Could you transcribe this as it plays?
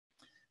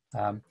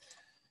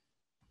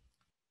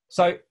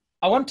So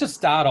I want to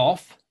start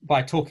off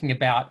by talking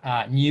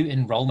about new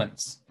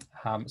enrolments.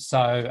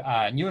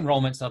 New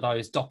enrolments are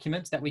those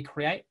documents that we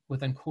create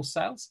within course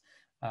sales,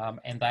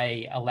 and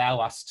they allow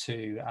us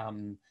to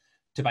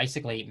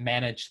basically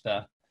manage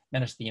the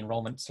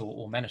enrolments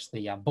or manage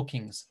the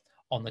bookings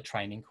on the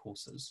training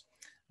courses.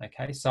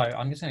 Okay, so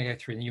I'm just going to go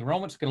through the new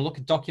enrolments. We're going to look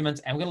at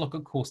documents and we're going to look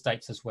at course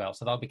dates as well.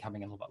 So they'll be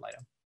coming a little bit later.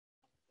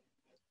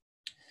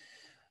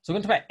 So we're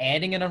going to talk about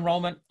adding an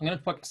enrolment. I'm going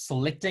to talk about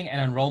selecting an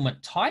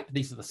enrolment type.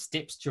 These are the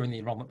steps during the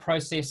enrolment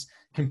process,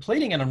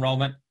 completing an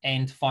enrolment,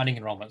 and finding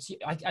enrolments.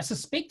 I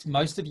suspect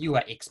most of you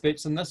are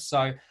experts in this,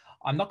 so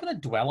I'm not going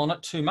to dwell on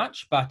it too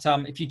much, but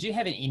if you do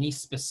have any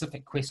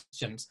specific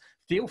questions,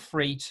 feel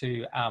free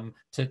to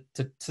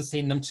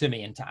send them to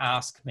me and to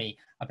ask me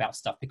about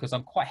stuff, because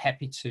I'm quite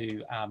happy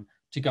to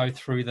go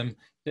through them,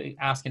 to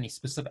answer any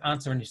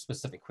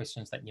specific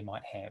questions that you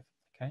might have,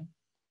 okay?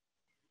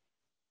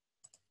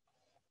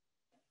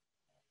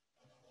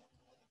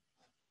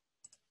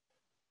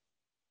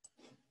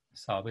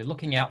 So we're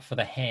looking out for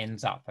the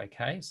hands up,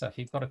 okay? So if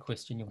you've got a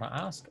question you want to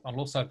ask, I'll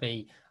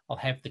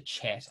have the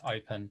chat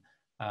open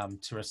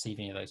to receive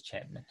any of those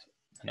chat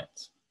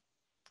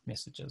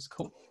messages.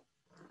 Cool.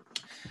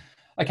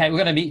 Okay, we're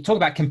going to be talking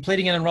about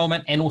completing an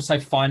enrolment and also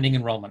finding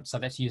enrolment. So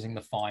that's using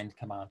the find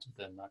command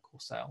within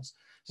course sales.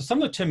 So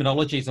some of the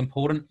terminology is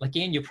important.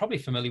 Again, you're probably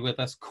familiar with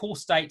this.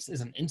 Course dates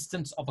is an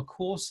instance of a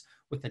course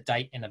with a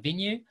date and a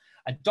venue.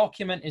 A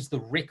document is the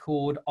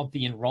record of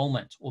the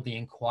enrolment or the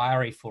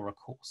inquiry for a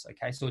course.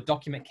 Okay, so a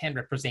document can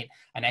represent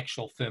an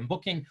actual firm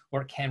booking,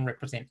 or it can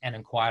represent an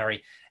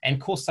inquiry.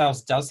 And course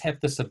sales does have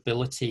this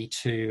ability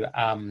to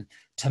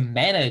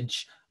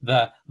manage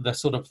the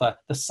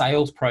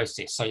sales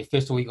process. So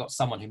first of all, you've got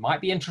someone who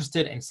might be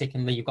interested, and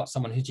secondly, you've got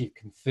someone who you've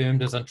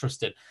confirmed is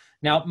interested.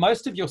 Now,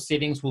 most of your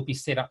settings will be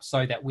set up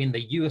so that when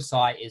the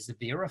USI is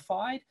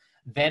verified,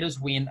 that is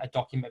when a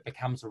document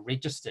becomes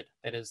registered.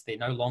 That is, they're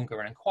no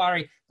longer an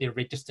inquiry, they're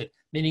registered,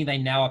 meaning they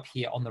now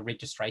appear on the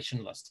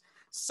registration list.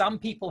 Some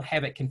people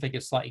have it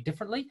configured slightly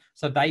differently,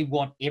 so they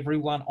want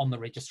everyone on the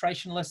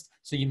registration list.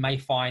 So you may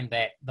find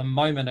that the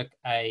moment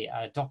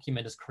a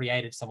document is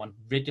created, someone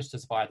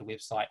registers via the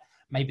website,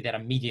 maybe that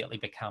immediately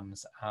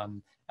becomes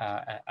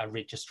a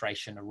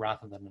registration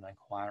rather than an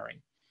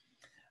inquiry.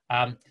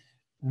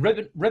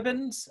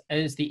 Ribbons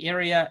is the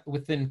area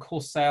within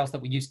course sales that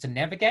we use to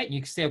navigate.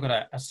 You can see I've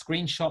got a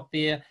screenshot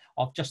there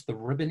of just the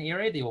ribbon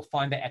area. You'll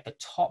find that at the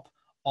top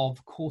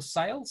of course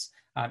sales.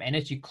 And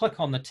as you click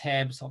on the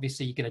tabs,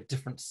 obviously you get a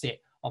different set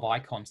of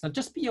icons. Now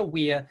just be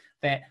aware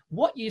that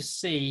what you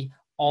see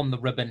on the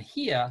ribbon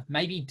here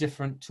may be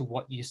different to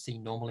what you see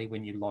normally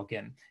when you log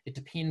in. It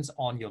depends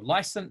on your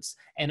license,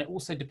 and it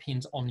also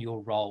depends on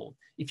your role.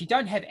 If you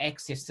don't have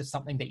access to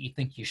something that you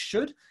think you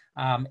should,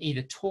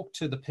 either talk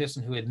to the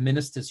person who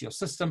administers your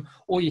system,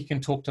 or you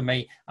can talk to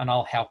me and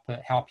I'll help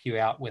you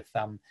out with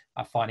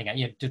finding out.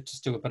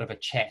 Just do a bit of a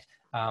chat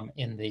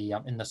in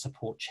the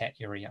support chat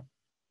area.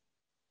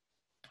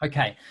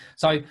 Okay,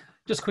 so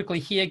just quickly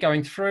here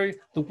going through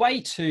the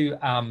way to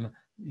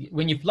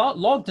when you've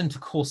logged into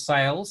course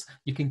sales,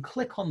 you can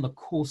click on the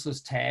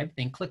courses tab,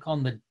 then click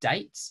on the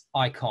dates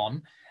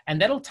icon,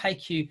 and that'll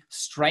take you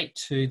straight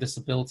to this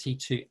ability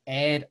to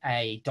add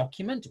a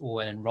document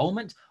or an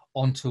enrollment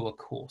onto a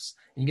course.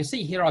 And you can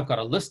see here I've got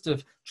a list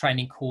of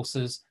training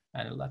courses,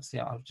 and let's see,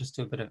 I'll just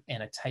do a bit of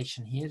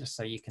annotation here just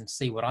so you can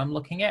see what I'm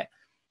looking at.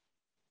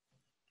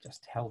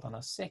 Just hold on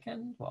a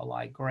second while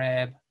I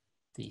grab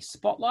the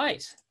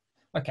spotlight.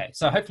 Okay,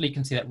 so hopefully you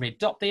can see that red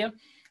dot there.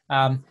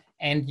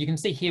 And you can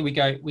see here we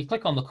go, we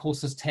click on the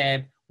courses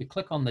tab, we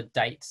click on the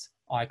dates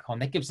icon.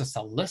 That gives us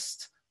a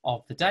list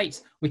of the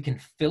dates. We can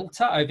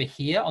filter over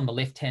here on the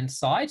left-hand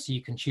side. So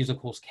you can choose a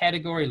course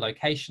category,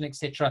 location,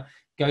 etc.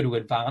 Go to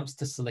advanced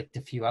to select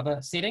a few other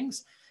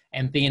settings.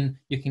 And then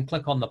you can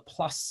click on the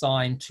plus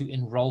sign to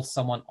enroll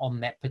someone on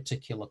that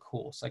particular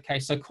course. Okay,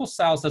 so course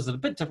sales does it a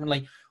bit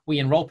differently. We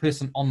enroll a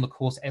person on the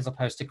course as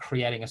opposed to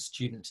creating a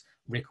student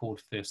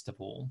record first of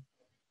all.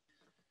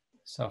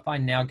 So if I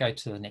now go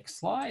to the next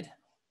slide.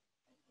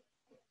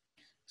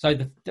 So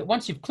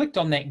once you've clicked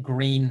on that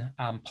green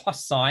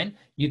plus sign,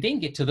 you then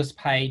get to this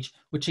page,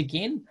 which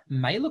again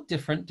may look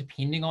different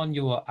depending on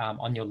your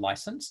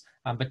license,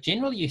 but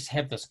generally you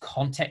have this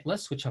contact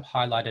list, which I've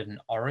highlighted in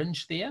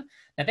orange there.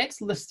 Now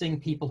that's listing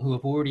people who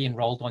have already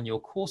enrolled on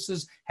your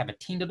courses, have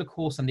attended a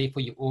course, and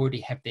therefore you already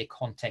have their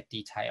contact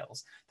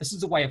details. This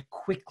is a way of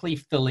quickly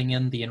filling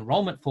in the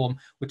enrollment form,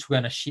 which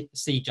we're going to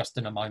see just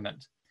in a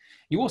moment.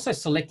 You also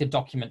select a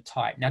document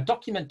type. Now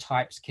document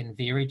types can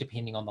vary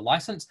depending on the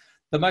license.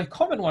 The most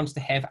common ones to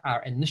have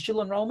are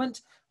initial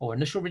enrollment or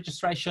initial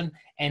registration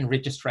and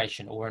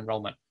registration or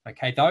enrollment.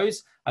 Okay,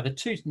 those are the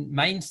two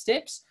main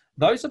steps.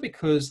 Those are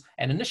because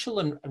an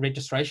initial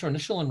registration or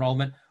initial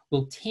enrollment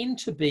will tend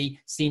to be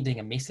sending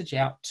a message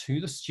out to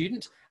the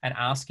student and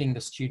asking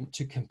the student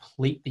to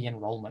complete the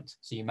enrollment.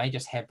 So you may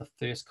just have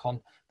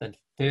the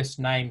first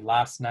name,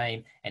 last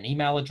name, and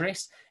email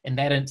address. In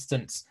that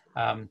instance,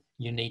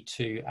 you need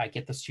to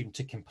get the student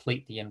to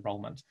complete the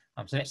enrollment.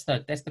 So that's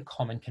the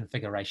common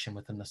configuration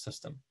within the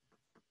system.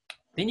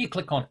 Then you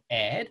click on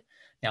Add.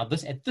 Now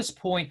at this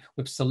point,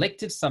 we've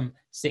selected some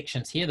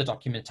sections here, the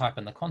document type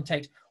and the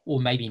contact,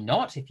 or maybe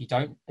not.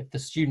 If the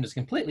student is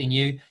completely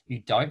new,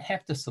 you don't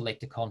have to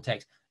select a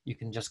contact. You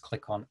can just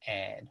click on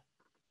Add.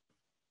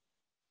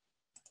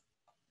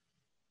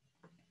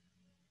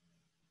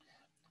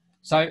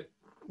 So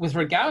with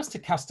regards to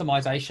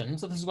customizations,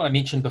 so this is what I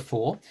mentioned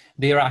before,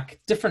 there are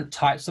different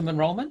types of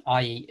enrollment,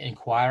 i.e.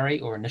 inquiry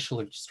or initial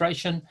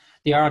registration.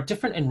 There are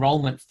different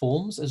enrollment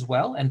forms as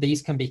well, and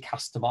these can be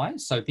customized.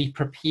 So be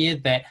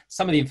prepared that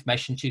some of the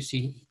information you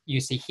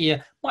see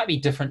here might be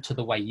different to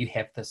the way you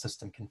have the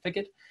system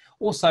configured.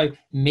 Also,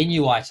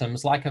 menu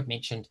items, like I've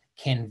mentioned,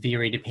 can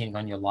vary depending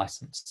on your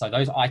license. So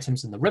those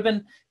items in the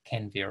ribbon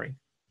can vary.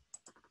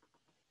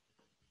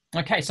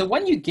 Okay, so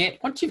once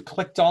you've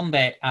clicked on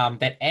that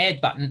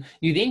add button,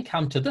 you then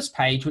come to this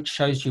page, which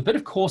shows you a bit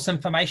of course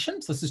information.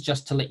 So this is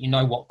just to let you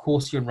know what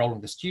course you're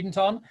enrolling the student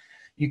on.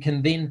 You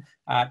can then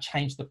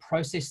change the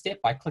process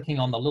step by clicking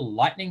on the little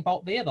lightning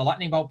bolt there. The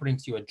lightning bolt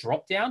brings you a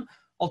drop down.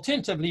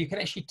 Alternatively, you can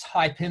actually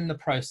type in the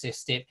process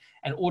step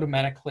and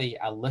automatically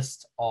a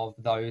list of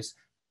those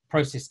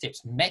process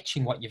steps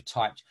matching what you've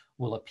typed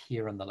will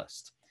appear in the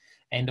list.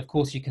 And of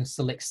course, you can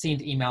select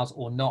send emails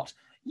or not.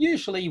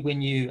 Usually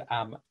when you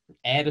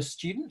add a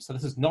student, so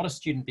this is not a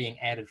student being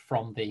added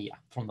from the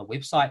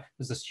website,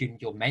 this is a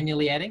student you're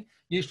manually adding.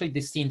 Usually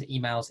the send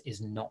emails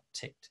is not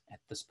ticked at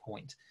this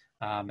point.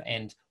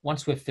 And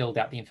once we've filled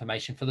out the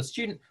information for the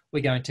student,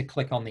 we're going to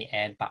click on the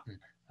add button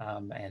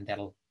and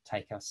that'll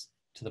take us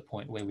to the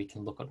point where we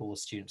can look at all the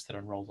students that are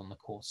enrolled on the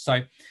course.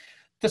 So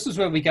this is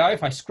where we go.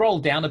 If I scroll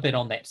down a bit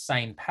on that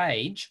same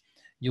page,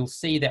 you'll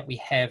see that we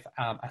have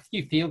a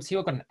few fields here.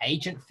 We've got an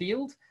agent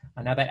field.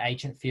 Now that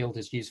agent field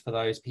is used for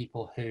those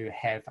people who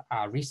have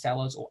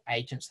resellers or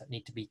agents that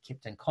need to be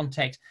kept in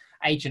contact.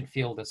 Agent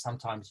field is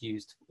sometimes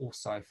used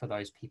also for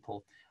those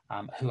people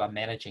who are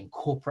managing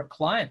corporate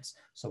clients.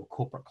 So a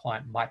corporate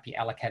client might be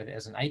allocated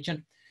as an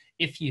agent.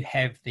 If you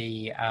have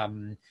the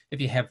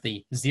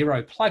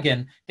Xero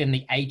plugin, then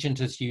the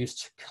agent is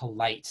used to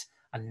collate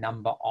a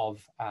number of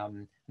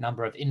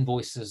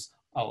invoices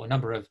or a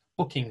number of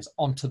bookings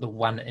onto the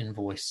one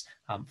invoice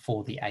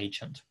for the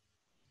agent.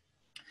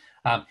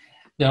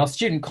 Now,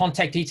 student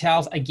contact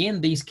details, again,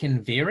 these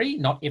can vary.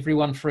 Not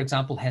everyone, for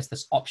example, has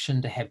this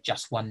option to have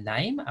just one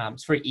name.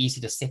 It's very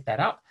easy to set that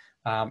up.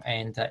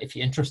 And if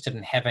you're interested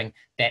in having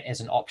that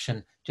as an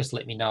option, just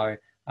let me know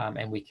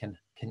and we can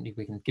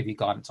give you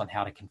guidance on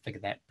how to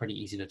configure that. Pretty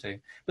easy to do.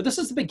 But this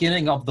is the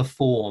beginning of the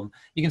form.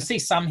 You can see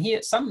some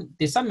here,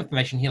 there's some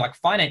information here, like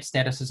finance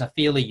status is a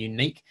fairly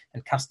unique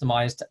and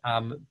customized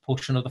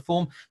portion of the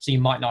form. So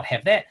you might not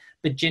have that,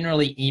 but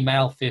generally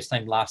email, first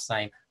name, last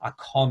name are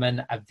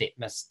common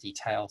VETMIS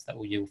details that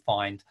you'll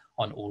find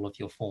on all of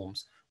your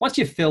forms. Once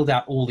you've filled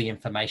out all the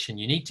information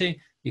you need to,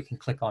 you can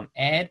click on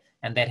add,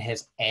 and that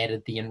has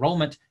added the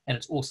enrollment, and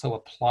it's also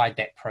applied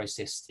that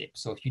process step.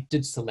 So if you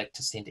did select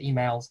to send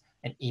emails,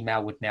 an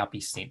email would now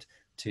be sent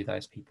to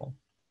those people.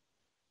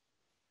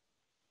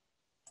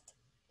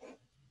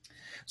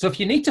 So if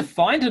you need to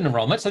find an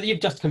enrollment, so that you've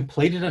just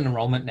completed an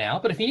enrollment now,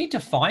 but if you need to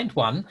find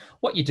one,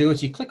 what you do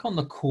is you click on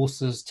the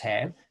courses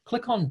tab,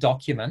 click on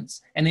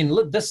documents, and then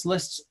this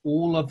lists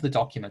all of the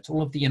documents,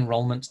 all of the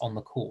enrollments on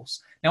the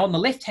course. Now on the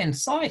left-hand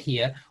side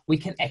here, we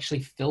can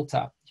actually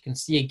filter. You can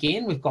see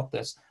again, we've got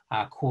this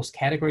course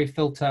category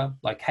filter,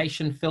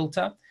 location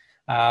filter,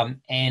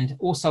 and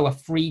also a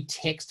free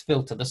text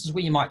filter. This is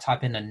where you might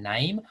type in a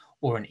name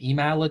or an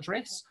email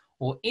address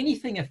or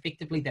anything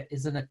effectively that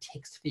is in a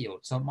text field.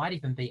 So it might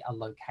even be a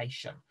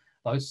location.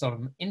 Those sort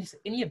of,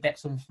 any of that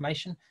sort of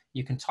information,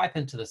 you can type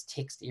into this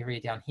text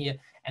area down here,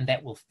 and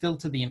that will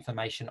filter the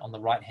information on the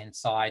right-hand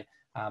side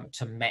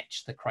to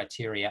match the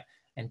criteria.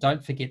 And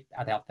don't forget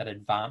about that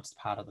advanced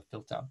part of the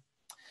filter.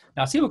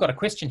 Now, I see we've got a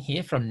question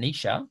here from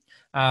Nisha.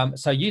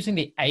 So using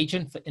the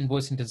agent for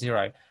invoicing to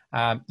Xero.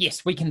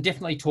 Yes, we can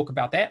definitely talk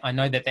about that. I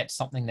know that that's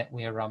something that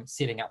we're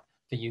setting up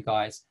for you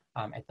guys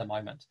at the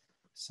moment.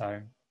 So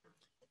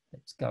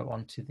let's go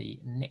on to the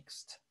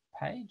next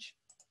page.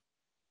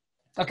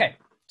 Okay,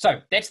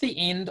 so that's the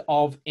end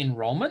of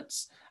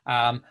enrollments.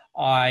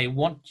 I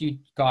want you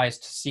guys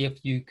to see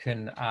if you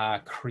can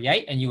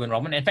create a new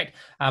enrollment. In fact,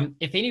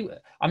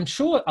 I'm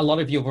sure a lot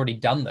of you have already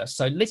done this.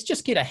 So let's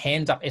just get a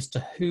hand up as to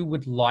who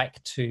would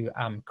like to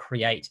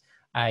create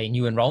a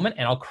new enrollment,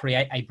 and I'll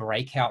create a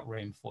breakout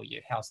room for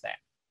you. How's that?